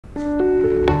Now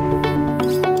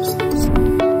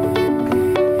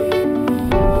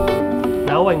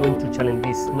I'm going to challenge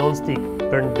this non-stick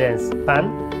Berndes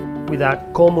pan with a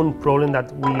common problem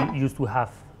that we used to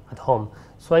have at home.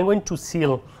 So I'm going to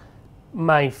seal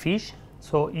my fish.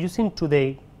 So using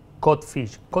today cod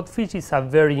fish. Cod fish is a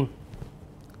very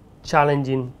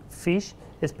challenging fish,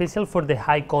 especially for the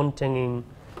high content in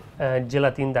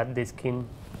gelatin that the skin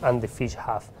and the fish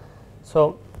have.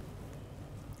 So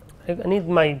I need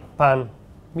my pan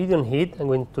medium heat. I'm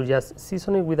going to just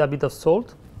season it with a bit of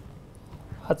salt,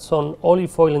 add some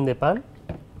olive oil in the pan,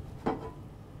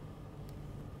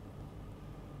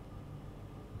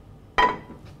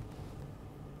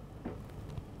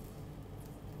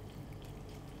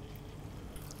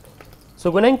 so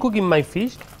when I'm cooking my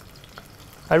fish,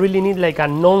 I really need like a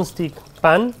non-stick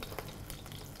pan,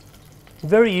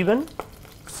 very even,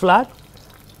 flat,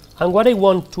 and what I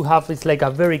want to have is like a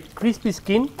very crispy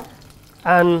skin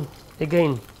and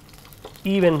again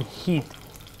even heat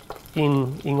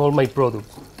in all my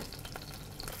products.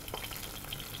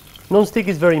 Non-stick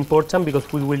is very important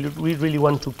because we really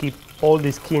want to keep all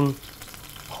the skin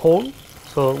whole,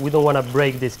 so we don't want to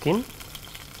break the skin.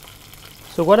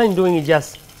 So what I'm doing is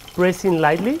just pressing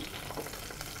lightly,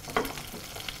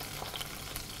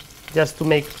 just to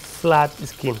make flat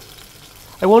skin.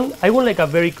 I want like a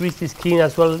very crispy skin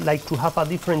as well, like to have a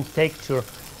different texture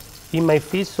in my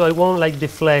fish. So I want like the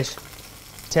flesh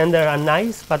tender and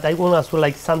nice, but I want as well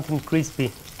like something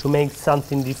crispy to make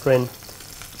something different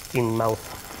in mouth.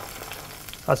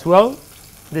 As well,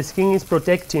 the skin is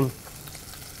protecting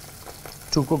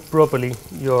to cook properly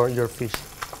your fish.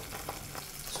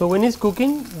 So when it's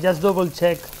cooking, just double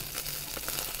check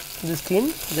the skin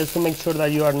just to make sure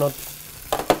that you are not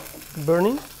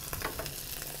burning.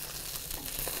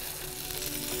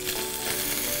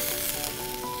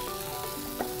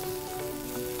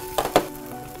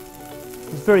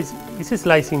 This is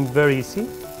slicing very easy,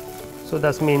 so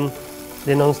that means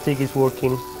the non-stick is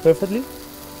working perfectly.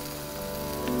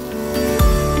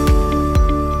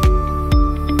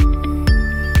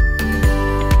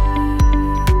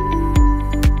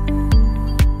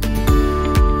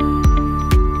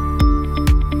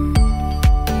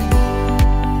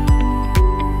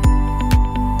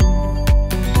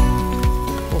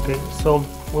 Okay, so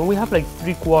when we have like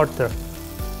 3/4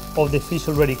 of the fish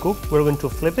already cooked, we're going to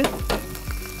flip it.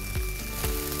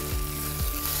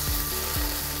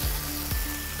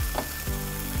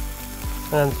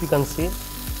 And as you can see,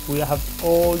 we have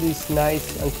all this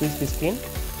nice and crispy skin,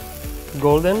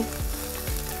 golden.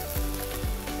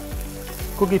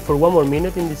 Cook it for 1 more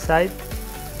minute in this side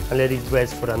and let it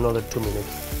rest for another 2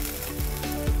 minutes.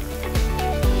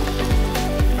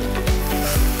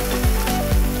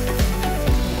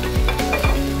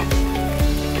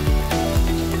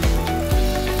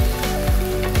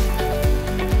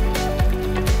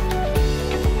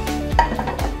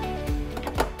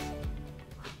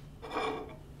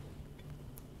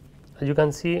 As you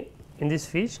can see in this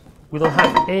fish, we don't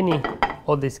have any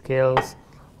of the scales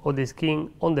or the skin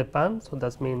on the pan, so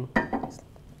that means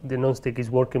the non-stick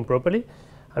is working properly,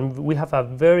 and we have a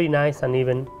very nice and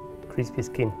even crispy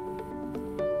skin.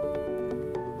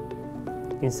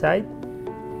 Inside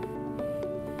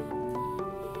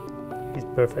is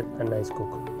perfect and nice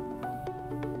cook.